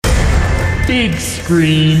Big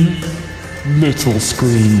screen, little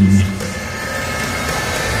screen.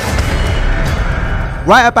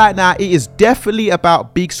 Right about now, it is definitely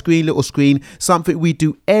about big screen, little screen, something we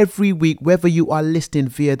do every week, whether you are listening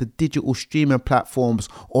via the digital streaming platforms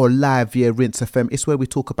or live via Rinse FM. It's where we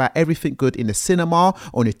talk about everything good in the cinema,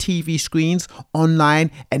 on the TV screens,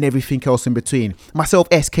 online, and everything else in between. Myself,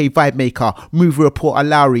 SK Vibe Maker, movie reporter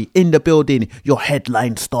Lowry, in the building, your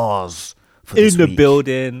headline stars for this week.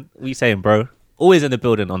 Building. What you saying, bro? Always in the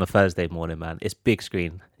building on a Thursday morning, man. It's big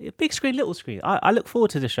screen. Big screen, little screen. I look forward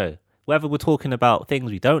to the show. Whether we're talking about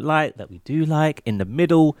things we don't like, that we do like, in the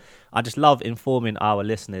middle, I just love informing our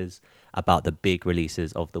listeners about the big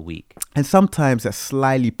releases of the week. And sometimes that's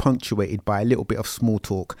slightly punctuated by a little bit of small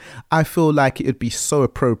talk. I feel like it would be so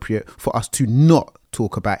appropriate for us to not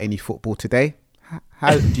talk about any football today.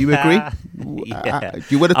 How do you agree? Yeah. Do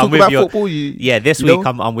you want to talk about football? This week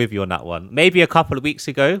I'm with you on that one. Maybe a couple of weeks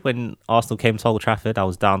ago when Arsenal came to Old Trafford, I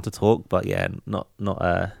was down to talk, but yeah, not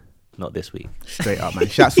this week. Straight up, man.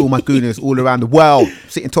 Shouts to all my gooners all around the world,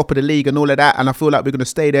 sitting top of the league and all of that. And I feel like we're going to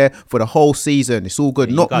stay there for the whole season. It's all good.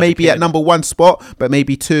 Yeah, not maybe at number one spot, but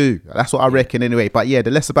maybe two. That's what I reckon anyway. But yeah, the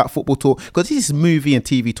less about football talk, because this is movie and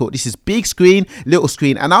TV talk. This is big screen, little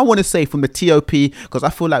screen. And I want to say from the TOP, because I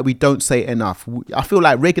feel like we don't say it enough. I feel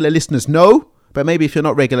like regular listeners know, but maybe if you're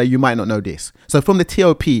not regular, you might not know this. So from the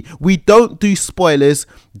TOP, we don't do spoilers.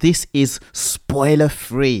 This is spoiler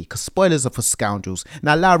free, because spoilers are for scoundrels.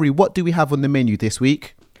 Now, Lowry, what do we have on the menu this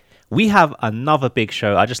week? We have another big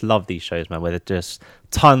show. I just love these shows, man, where there's just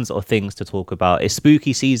tons of things to talk about. It's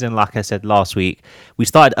spooky season, like I said last week. We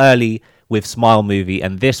started early with Smile Movie,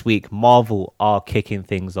 and this week, Marvel are kicking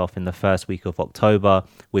things off in the first week of October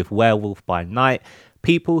with Werewolf by Night.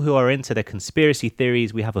 People who are into the conspiracy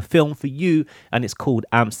theories, we have a film for you, and it's called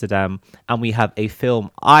Amsterdam. And we have a film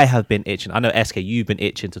I have been itching. I know, SK, you've been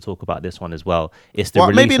itching to talk about this one as well. It's the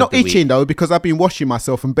release maybe not of the itching, week. though, because I've been washing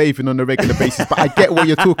myself and bathing on a regular basis. But I get what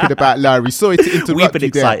you're talking about, Larry. Sorry to interrupt you. We've been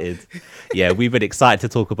excited. Yeah, we've been excited to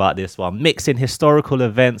talk about this one. Mixing historical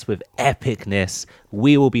events with epicness,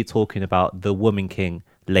 we will be talking about The Woman King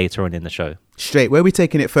later on in the show. Straight. Where are we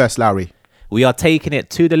taking it first, Larry? We are taking it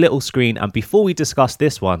to the little screen, and before we discuss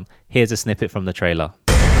this one, here's a snippet from the trailer.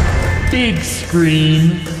 Big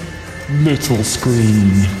screen, little screen.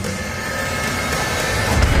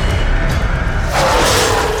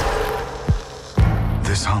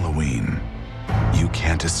 This Halloween, you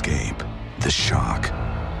can't escape the shock,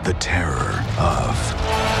 the terror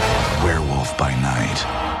of Werewolf by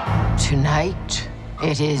Night. Tonight,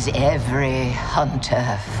 it is every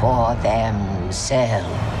hunter for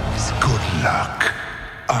themselves. Good luck.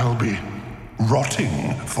 I'll be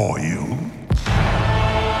rotting for you.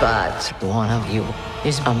 But one of you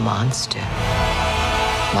is a monster,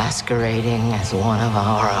 masquerading as one of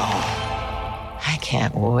our own. I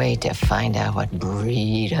can't wait to find out what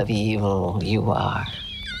breed of evil you are.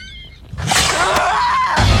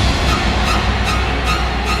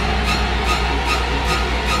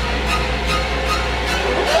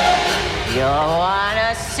 You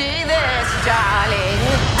wanna see this, darling?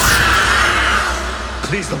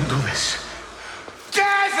 Please don't do this.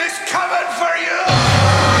 Death is coming for you!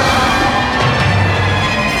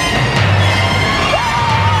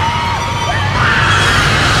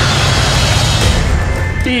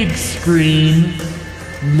 Big screen,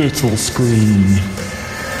 little screen.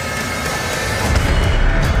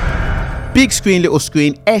 Big screen, little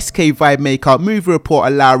screen, SK Vibe Maker, movie reporter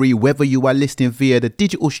Larry. Whether you are listening via the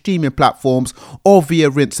digital streaming platforms or via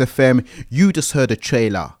Rinse FM, you just heard a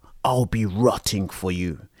trailer. I'll be rotting for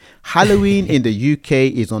you. Halloween in the UK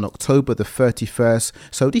is on October the 31st,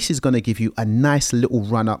 so this is going to give you a nice little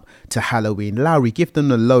run up to Halloween. Larry, give them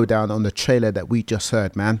the lowdown on the trailer that we just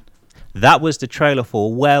heard, man. That was the trailer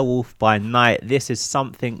for Werewolf by Night. This is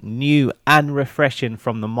something new and refreshing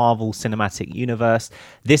from the Marvel Cinematic Universe.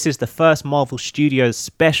 This is the first Marvel Studios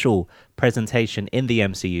special presentation in the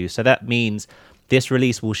MCU, so that means this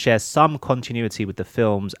release will share some continuity with the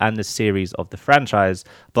films and the series of the franchise,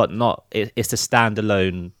 but not, it's a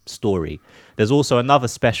standalone story. There's also another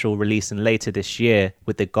special releasing later this year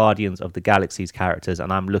with the Guardians of the Galaxy's characters,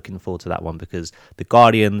 and I'm looking forward to that one because the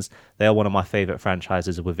Guardians, they're one of my favorite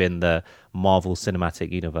franchises within the Marvel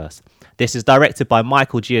Cinematic Universe. This is directed by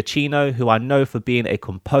Michael Giacchino, who I know for being a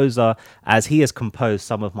composer, as he has composed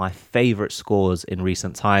some of my favorite scores in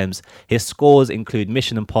recent times. His scores include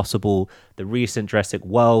Mission Impossible, the recent Jurassic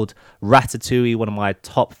World, Ratatouille, one of my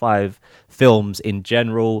top 5 films in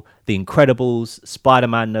general, The Incredibles,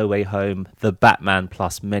 Spider-Man No Way Home, The Batman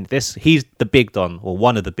plus many. He's the big don, or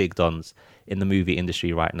one of the big dons in the movie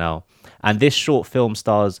industry right now. And this short film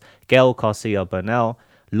stars Gael Garcia Bernal,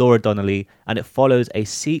 Laura Donnelly, and it follows a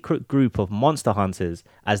secret group of monster hunters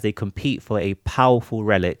as they compete for a powerful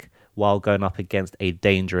relic while going up against a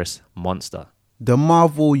dangerous monster. The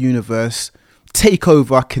Marvel Universe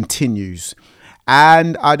takeover continues.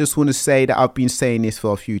 And I just want to say that I've been saying this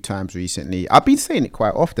for a few times recently. I've been saying it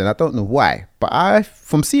quite often. I don't know why. But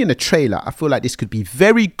from seeing the trailer, I feel like this could be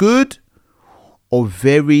very good or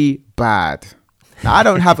very bad. Now, I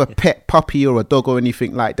don't have a pet puppy or a dog or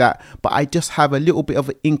anything like that, but I just have a little bit of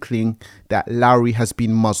an inkling that Lowry has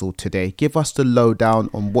been muzzled today. Give us the lowdown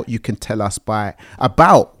on what you can tell us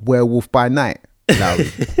about Werewolf by Night,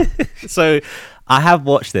 Lowry. So I have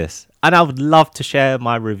watched this and I would love to share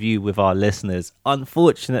my review with our listeners.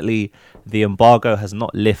 Unfortunately, the embargo has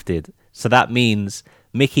not lifted. So that means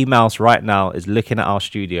Mickey Mouse right now is looking at our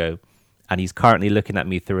studio and he's currently looking at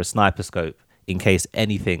me through a sniper scope in case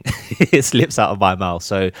anything slips out of my mouth.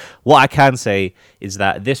 So what I can say is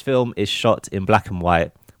that this film is shot in black and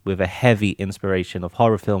white with a heavy inspiration of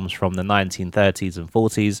horror films from the 1930s and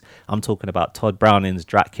 40s. I'm talking about Todd Browning's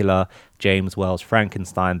Dracula, James Wells'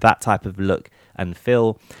 Frankenstein, that type of look and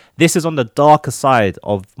feel. This is on the darker side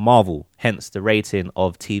of Marvel, hence the rating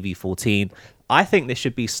of TV-14. I think this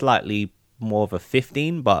should be slightly more of a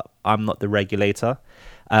 15, but I'm not the regulator.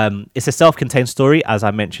 It's a self-contained story, as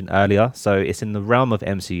I mentioned earlier, so it's in the realm of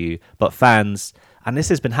MCU, but fans, and this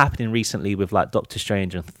has been happening recently with like Doctor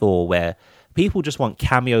Strange and Thor, where people just want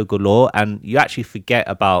cameo galore, and you actually forget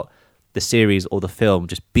about the series or the film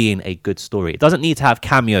just being a good story. It doesn't need to have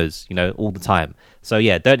cameos, all the time. So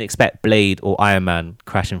yeah, don't expect Blade or Iron Man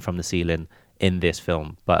crashing from the ceiling in this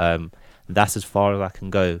film, but that's as far as I can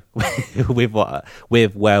go with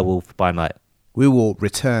Werewolf by Night. We will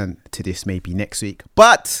return to this maybe next week.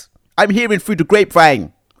 But I'm hearing through the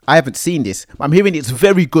grapevine. I haven't seen this. I'm hearing it's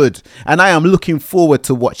very good. And I am looking forward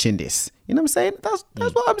to watching this. You know what I'm saying? That's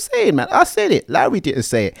what I'm saying, man. I said it. Larry didn't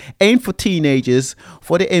say it. Aimed for teenagers,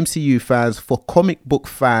 for the MCU fans, for comic book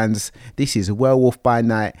fans. This is Werewolf by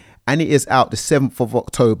Night. And it is out the 7th of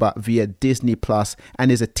October via Disney Plus and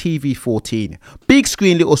is a TV-14. Big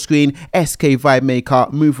screen, little screen, SK Vibe Maker,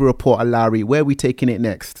 movie reporter Larry. Where are we taking it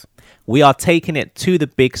next? We are taking it to the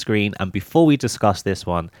big screen, and before we discuss this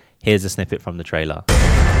one, here's a snippet from the trailer.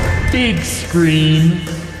 Big screen,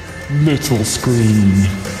 little screen.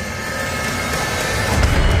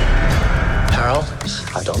 Harold,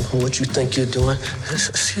 I don't know what you think you're doing.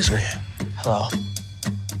 Excuse me. Hello.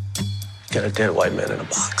 Got a dead white man in a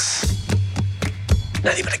box.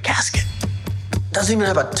 Not even a casket. Doesn't even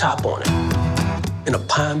have a top on it. In a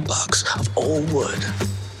pine box of old wood.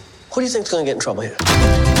 Who do you think's gonna get in trouble here? Do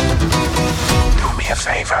me a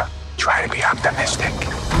favor. Try to be optimistic.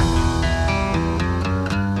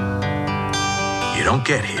 You don't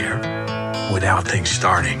get here without things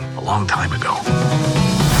starting a long time ago.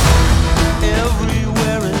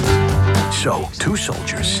 So, 2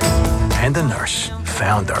 soldiers and a nurse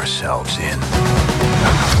found ourselves in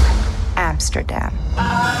Amsterdam.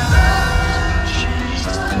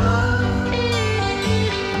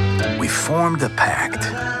 We formed a pact,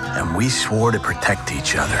 and we swore to protect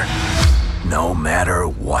each other, no matter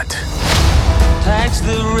what. Tax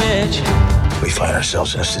the rich. We find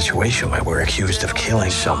ourselves in a situation where we're accused of killing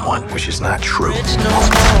someone, which is not true.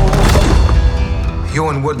 You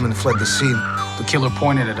and Woodman fled the scene. The killer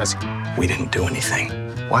pointed at us. We didn't do anything.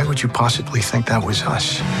 Why would you possibly think that was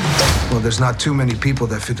us? Well, there's not too many people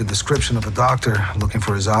that fit the description of a doctor looking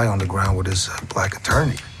for his eye on the ground with his black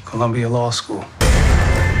attorney. Columbia Law School.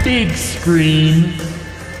 Big screen,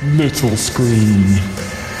 little screen.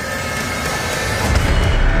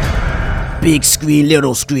 Big screen,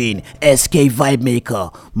 little screen, SK Vibe Maker,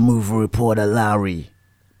 movie reporter Larry.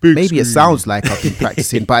 Maybe it sounds like I've been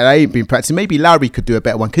practicing, but I ain't been practicing. Maybe Larry could do a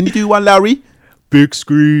better one. Can you do one, Larry? Big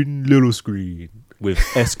screen, little screen with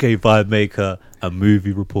SK Vibe Maker and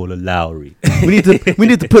movie reporter Lowry. We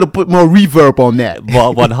need to put a bit more reverb on that.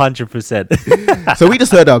 100%. So we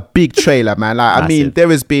just heard a big trailer, man. I mean, Massive. there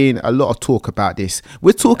has been a lot of talk about this.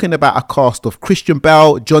 We're talking about a cast of Christian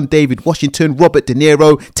Bale, John David Washington, Robert De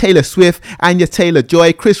Niro, Taylor Swift, Anya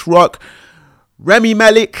Taylor-Joy, Chris Rock, Rami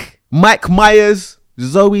Malek, Mike Myers,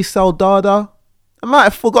 Zoe Saldana. I might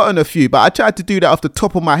have forgotten a few, but I tried to do that off the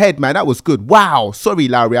top of my head, man. That was good. Wow. Sorry,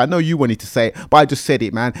 Larry. I know you wanted to say it, but I just said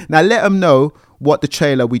it, man. Now let them know what the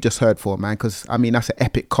trailer we just heard for, man, because, I mean, that's an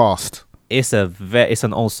epic cast. It's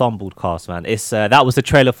an ensemble cast, man. That was the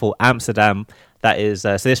trailer for Amsterdam. That is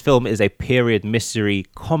so this film is a period mystery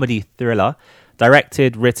comedy thriller,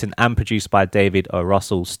 directed, written and produced by David O.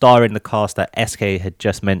 Russell, starring the cast that SK had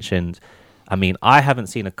just mentioned. I mean, I haven't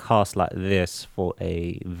seen a cast like this for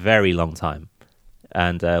a very long time.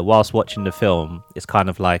 And whilst watching the film, it's kind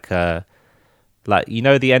of like Like, you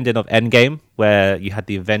know, the ending of Endgame where you had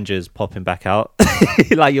the Avengers popping back out.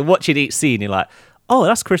 Like, you're watching each scene, you're like, oh,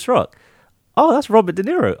 that's Chris Rock. Oh, that's Robert De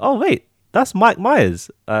Niro. Oh, wait, that's Mike Myers.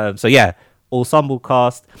 So yeah, ensemble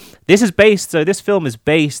cast. This film is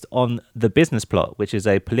based on The Business Plot, which is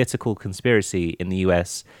a political conspiracy in the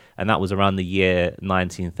US, and that was around the year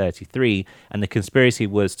 1933. And the conspiracy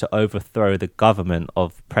was to overthrow the government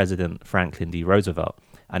of President Franklin D. Roosevelt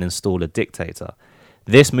and install a dictator.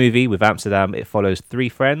 This movie with Amsterdam, it follows three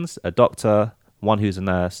friends, a doctor, one who's a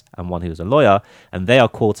nurse, and one who's a lawyer, and they are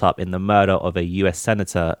caught up in the murder of a US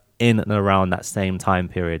senator in and around that same time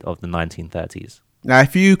period of the 1930s. Now,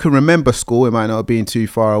 if you can remember school, it might not have been too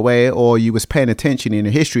far away, or you was paying attention in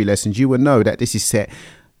the history lessons, you would know that this is set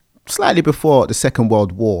slightly before the Second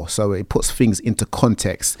World War, so it puts things into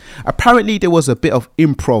context. Apparently, there was a bit of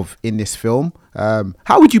improv in this film.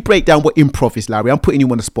 How would you break down what improv is, Larry? I'm putting you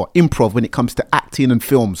on the spot. Improv when it comes to acting and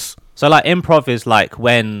films. So, like, improv is like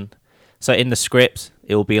so in the script,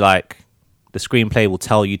 it will be like the screenplay will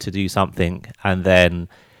tell you to do something, and then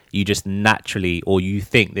you just naturally, or you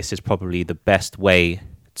think this is probably the best way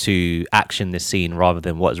to action this scene rather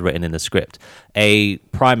than what's written in the script. A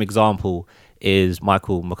prime example is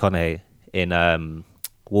Michael McConaughey in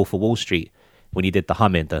Wolf of Wall Street when he did the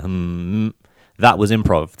humming, that was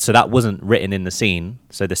improv. So that wasn't written in the scene.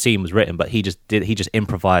 So the scene was written, but he just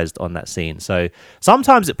improvised on that scene. So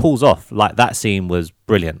sometimes it pulls off. Like, that scene was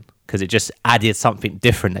brilliant because it just added something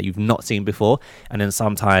different that you've not seen before. And then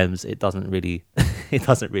sometimes it doesn't really it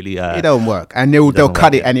don't work, and they'll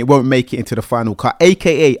cut it and it won't make it into the final cut,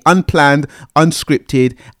 aka unplanned,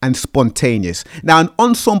 unscripted, and spontaneous. Now, an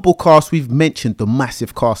ensemble cast, we've mentioned the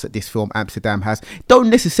massive cast that this film Amsterdam has, don't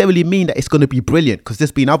necessarily mean that it's going to be brilliant, because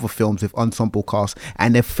there's been other films with ensemble cast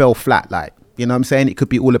and they fell flat. Like, you know what I'm saying? It could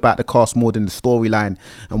be all about the cast more than the storyline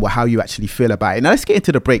and how you actually feel about it. Now, let's get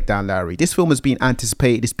into the breakdown, Larry. This film has been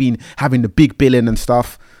anticipated. It's been having the big billing and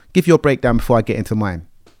stuff. Give your breakdown before I get into mine.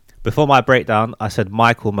 Before my breakdown, I said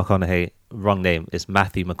Michael McConaughey. Wrong name. It's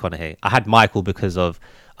Matthew McConaughey. I had Michael because of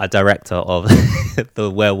a director of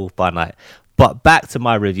The Werewolf by Night. But back to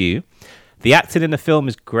my review. The acting in the film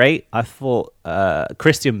is great. I thought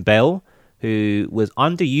Christian Bale, who was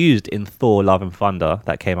underused in Thor Love and Thunder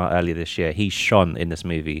that came out earlier this year, he shone in this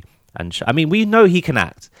movie. And I mean, we know he can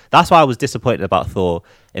act. That's why I was disappointed about Thor.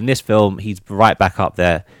 In this film, he's right back up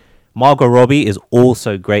there. Margot Robbie is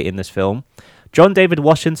also great in this film. John David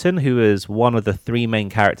Washington, who is one of the three main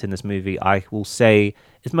characters in this movie, I will say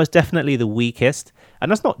is most definitely the weakest. And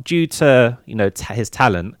that's not due to, his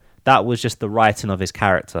talent. That was just the writing of his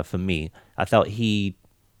character for me. I felt he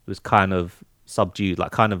was kind of subdued,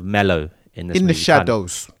 like kind of mellow in this movie. In the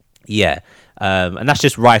shadows. Yeah. And that's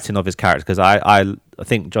just writing of his character, because I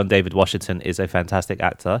think John David Washington is a fantastic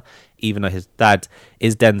actor. Even though his dad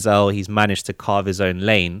is Denzel, he's managed to carve his own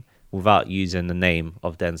lane without using the name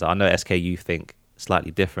of Denzel. I know SKU think slightly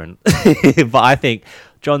different, but I think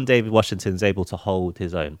John David Washington is able to hold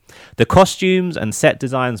his own. The costumes and set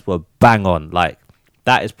designs were bang on. Like,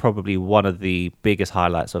 that is probably one of the biggest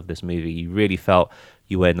highlights of this movie. You really felt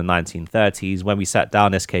you were in the 1930s. When we sat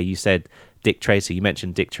down, SK, you said Dick Tracy. You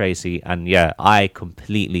mentioned Dick Tracy, and yeah, I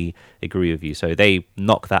completely agree with you. So they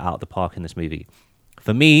knocked that out of the park in this movie.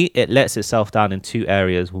 For me, it lets itself down in two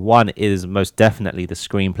areas. One is most definitely the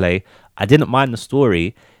screenplay. I didn't mind the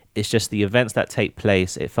story. It's just the events that take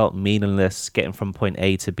place. It felt meaningless. Getting from point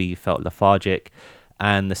A to B felt lethargic.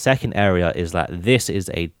 And the second area is that this is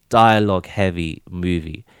a dialogue-heavy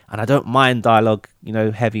movie. And I don't mind dialogue,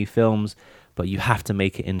 heavy films, but you have to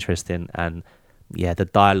make it interesting. And yeah, the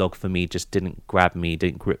dialogue for me just didn't grip me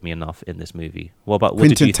enough in this movie. What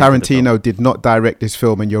Quentin Tarantino did not direct this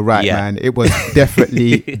film, and you're right, man. It was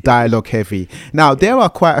definitely dialogue heavy. Now, there are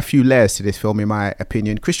quite a few layers to this film, in my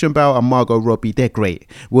opinion. Christian Bale and Margot Robbie, they're great.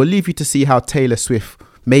 We'll leave you to see how Taylor Swift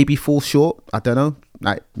maybe falls short. I don't know.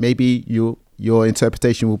 Like, maybe your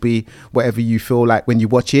interpretation will be whatever you feel like when you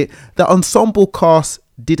watch it. The ensemble cast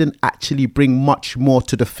didn't actually bring much more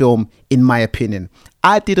to the film, in my opinion.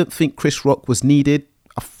 I didn't think Chris Rock was needed.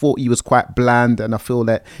 I thought he was quite bland, and I feel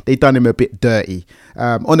that they done him a bit dirty.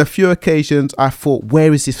 On a few occasions, I thought,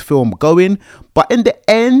 where is this film going? But in the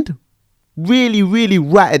end, really, really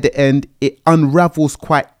right at the end, it unravels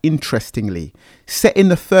quite interestingly. Set in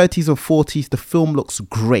the 30s and 40s, the film looks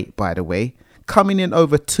great, by the way. Coming in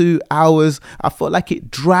over 2 hours, I felt like it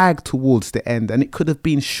dragged towards the end, and it could have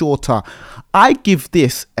been shorter. I give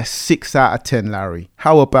this a 6 out of 10, Larry.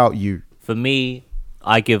 How about you? For me,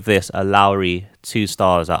 I give this a Lowry 2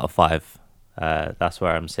 stars out of 5. That's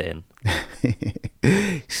where I'm sitting.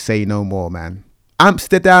 Say no more, man.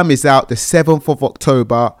 Amsterdam is out the 7th of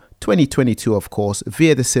October 2022, of course,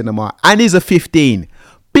 via the cinema, and is a 15.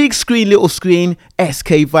 Big screen, little screen,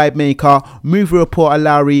 SK Vibe Maker, movie reporter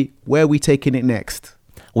Larry, where are we taking it next?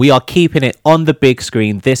 We are keeping it on the big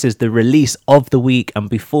screen. This is the release of the week. And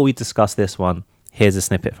before we discuss this one, here's a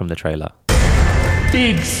snippet from the trailer.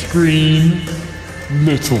 Big screen,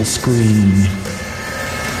 little screen.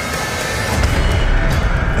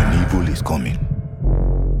 An evil is coming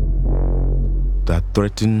that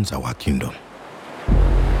threatens our kingdom,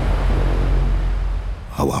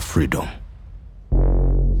 our freedom.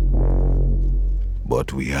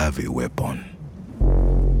 But we have a weapon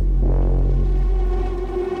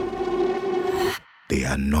they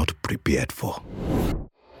are not prepared for.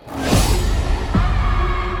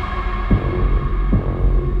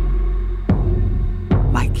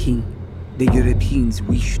 My king, the Europeans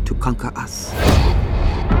wish to conquer us.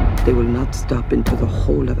 They will not stop until the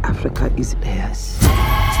whole of Africa is theirs.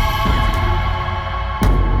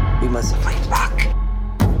 We must fight back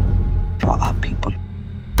for our people.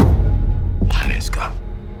 Maneska,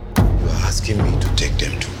 you are asking me to take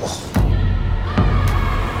them to war.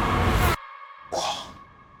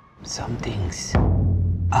 Some things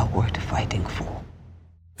are worth fighting for.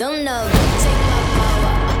 Don't know, take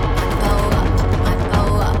my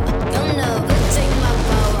power. Don't know, take my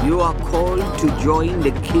power. You are called to join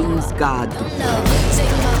the king's guard. Don't know,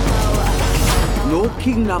 take my power. No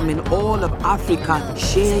kingdom in all of Africa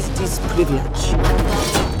shares this privilege.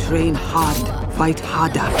 Train hard, fight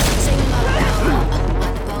harder.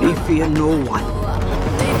 We fear no one.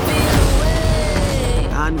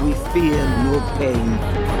 And we fear no pain.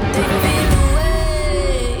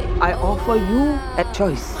 I offer you a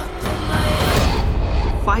choice.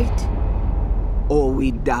 Fight or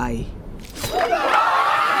we die.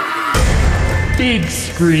 Big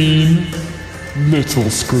screen, little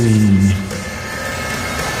screen.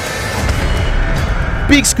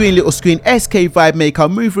 Big screen, little screen, SK Vibe Maker,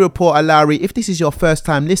 movie reporter Larry. If this is your first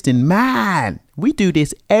time listening, man, we do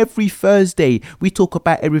this every Thursday. We talk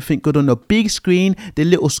about everything good on the big screen, the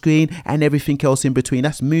little screen, and everything else in between.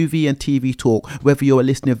 That's movie and TV talk, whether you're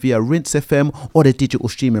listening via Rinse FM or the digital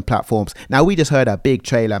streaming platforms. Now, we just heard a big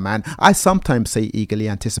trailer, man. I sometimes say eagerly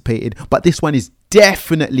anticipated, but this one is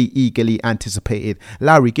definitely eagerly anticipated.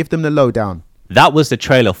 Larry, give them the lowdown. That was the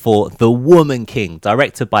trailer for The Woman King,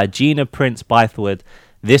 directed by Gina Prince Bythewood.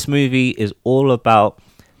 This movie is all about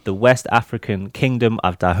the West African kingdom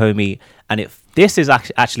of Dahomey, and this is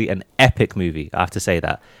actually an epic movie, I have to say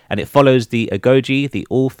that. And it follows the Agoji, the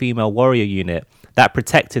all-female warrior unit that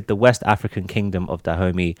protected the West African kingdom of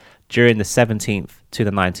Dahomey during the 17th to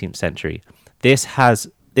the 19th century. This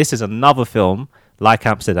is another film, like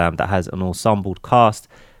Amsterdam, that has an ensembled cast.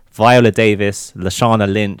 Viola Davis,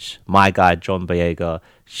 Lashana Lynch, my guy John Boyega,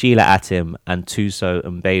 Sheila Atim, and Tuso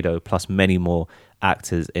Mbedo, plus many more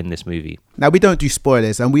actors in this movie. Now, we don't do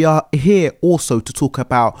spoilers, and we are here also to talk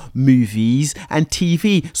about movies and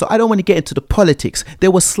TV, so I don't want to get into the politics.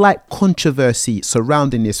 There was slight controversy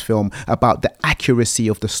surrounding this film about the accuracy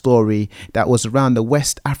of the story that was around the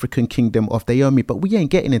West African kingdom of Dahomey, but we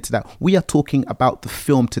ain't getting into that. We are talking about the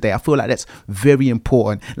film today. I feel like that's very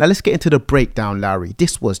important. Now, let's get into the breakdown, Larry.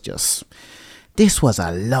 This was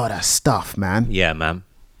a lot of stuff, man. Yeah, man.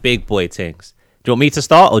 Big boy things. Do you want me to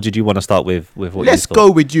start, or did you want to start with what you thought? Let's go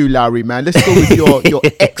with you, Larry, man. Let's go with your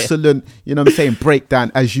excellent,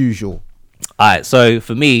 breakdown as usual. All right, so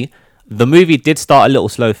for me, the movie did start a little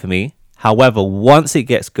slow for me. However, once it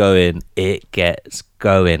gets going, it gets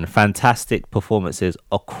going. Fantastic performances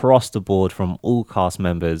across the board from all cast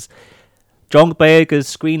members. John Boyega's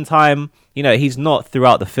screen time, he's not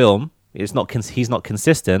throughout the film. He's not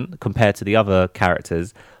consistent compared to the other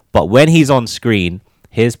characters. But when he's on screen,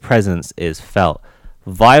 his presence is felt.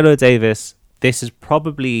 Viola Davis, this is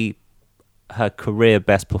probably her career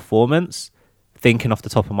best performance, thinking off the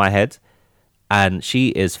top of my head. And she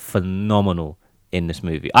is phenomenal in this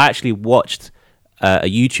movie. I actually watched a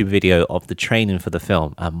YouTube video of the training for the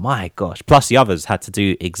film. And my gosh, plus the others had to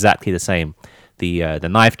do exactly the same. The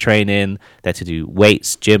knife training, they had to do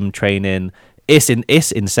weights, gym training. It's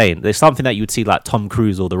insane. There's something that you'd see like Tom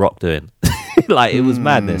Cruise or The Rock doing. Like, it was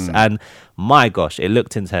madness. And my gosh, it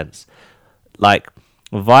looked intense. Like,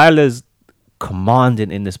 Viola's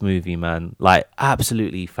commanding in this movie, man. Like,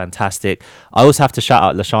 absolutely fantastic. I also have to shout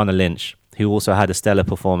out Lashana Lynch, who also had a stellar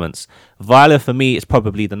performance. Viola, for me, is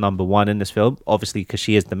probably the number one in this film, obviously because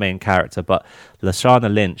she is the main character. But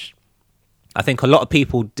Lashana Lynch, I think a lot of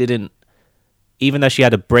people didn't, even though she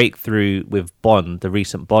had a breakthrough with Bond, the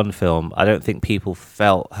recent Bond film, I don't think people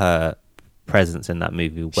felt her presence in that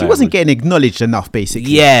movie. She wasn't getting acknowledged enough,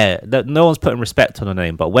 basically. Yeah, no one's putting respect on her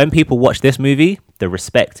name. But when people watch this movie, the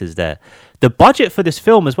respect is there. The budget for this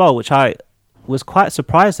film as well, which I was quite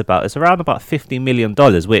surprised about, is around about $50 million,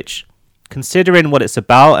 which, considering what it's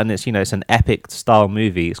about, and it's, it's an epic style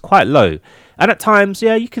movie, it's quite low. And at times,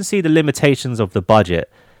 yeah, you can see the limitations of the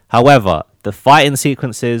budget. However, the fighting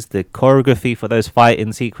sequences, the choreography for those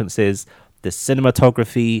fighting sequences, the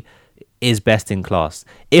cinematography is best in class.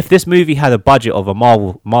 If this movie had a budget of a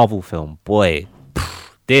Marvel film, boy,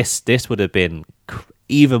 this would have been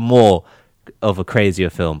even more of a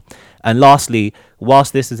crazier film. And lastly,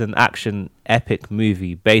 whilst this is an action epic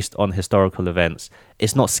movie based on historical events,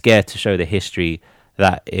 it's not scared to show the history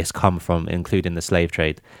that it's come from, including the slave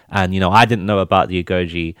trade. And, I didn't know about the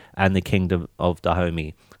Ugoji and the Kingdom of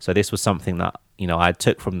Dahomey. So this was something that, I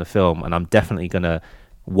took from the film, and I'm definitely going to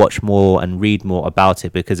watch more and read more about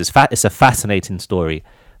it, because it's a fascinating story.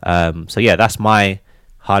 So yeah, that's my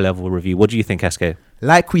high level review. What do you think, SK?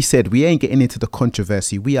 Like we said, we ain't getting into the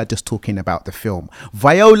controversy. We are just talking about the film.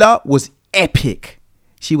 Viola was epic.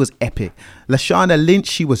 She was epic. Lashana Lynch,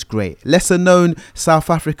 she was great. Lesser known South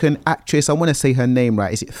African actress, I want to say her name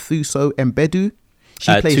right. Is it Thuso Mbedu?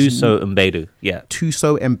 Thuso Mbedu, yeah.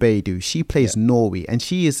 Thuso Mbedu. She plays Norway, and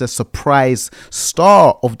she is a surprise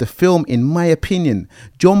star of the film, in my opinion.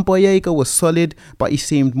 John Boyega was solid, but he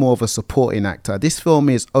seemed more of a supporting actor. This film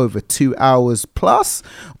is over 2 hours plus,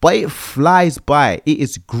 but it flies by. It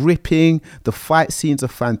is gripping. The fight scenes are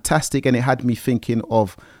fantastic, and it had me thinking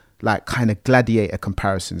of like kind of Gladiator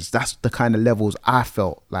comparisons. That's the kind of levels I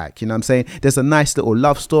felt like, you know what I'm saying? There's a nice little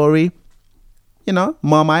love story.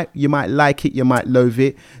 Marmite, you might like it, you might loathe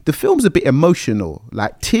it. The film's a bit emotional.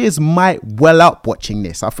 Like, tears might well up watching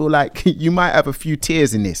this. I feel like you might have a few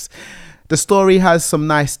tears in this. The story has some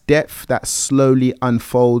nice depth that slowly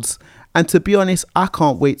unfolds. And to be honest, I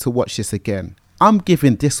can't wait to watch this again. I'm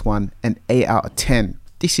giving this one an 8 out of 10.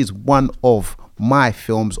 This is one of my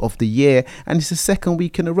films of the year, and it's the second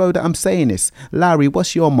week in a row that I'm saying this. Larry,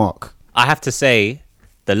 what's your mark? I have to say,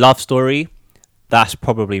 the love story, that's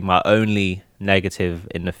probably my only negative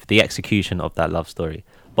in the execution of that love story.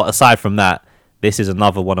 But aside from that, this is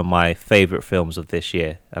another one of my favorite films of this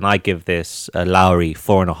year, and I give this a Lowry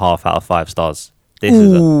 4.5 out of 5 stars. This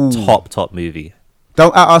is a top movie.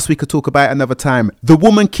 Don't at us, we could talk about it another time. The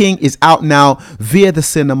Woman King is out now via the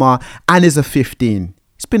cinema and is a 15.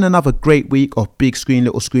 It's been another great week of big screen,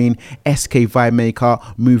 little screen, SK Vibe Maker,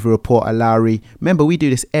 Movie Reporter Lowry. Remember, we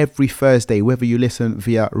do this every Thursday, whether you listen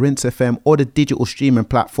via Rinse FM or the digital streaming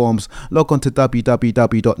platforms. Log on to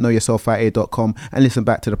www.knowyourselfouthere.com and listen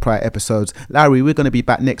back to the prior episodes. Lowry, we're going to be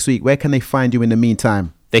back next week. Where can they find you in the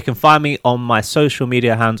meantime? They can find me on my social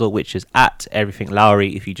media handle, which is at Everything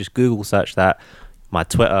Lowry. If you just Google search that, my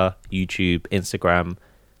Twitter, YouTube, Instagram,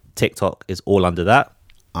 TikTok is all under that.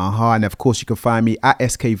 And of course you can find me at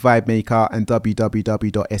SK Vibe Maker and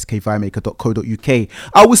www.skvibemaker.co.uk.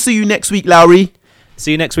 I will see you next week, Lowry.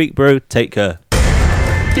 See you next week, bro. Take care.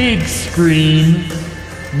 Big screen,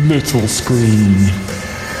 little screen.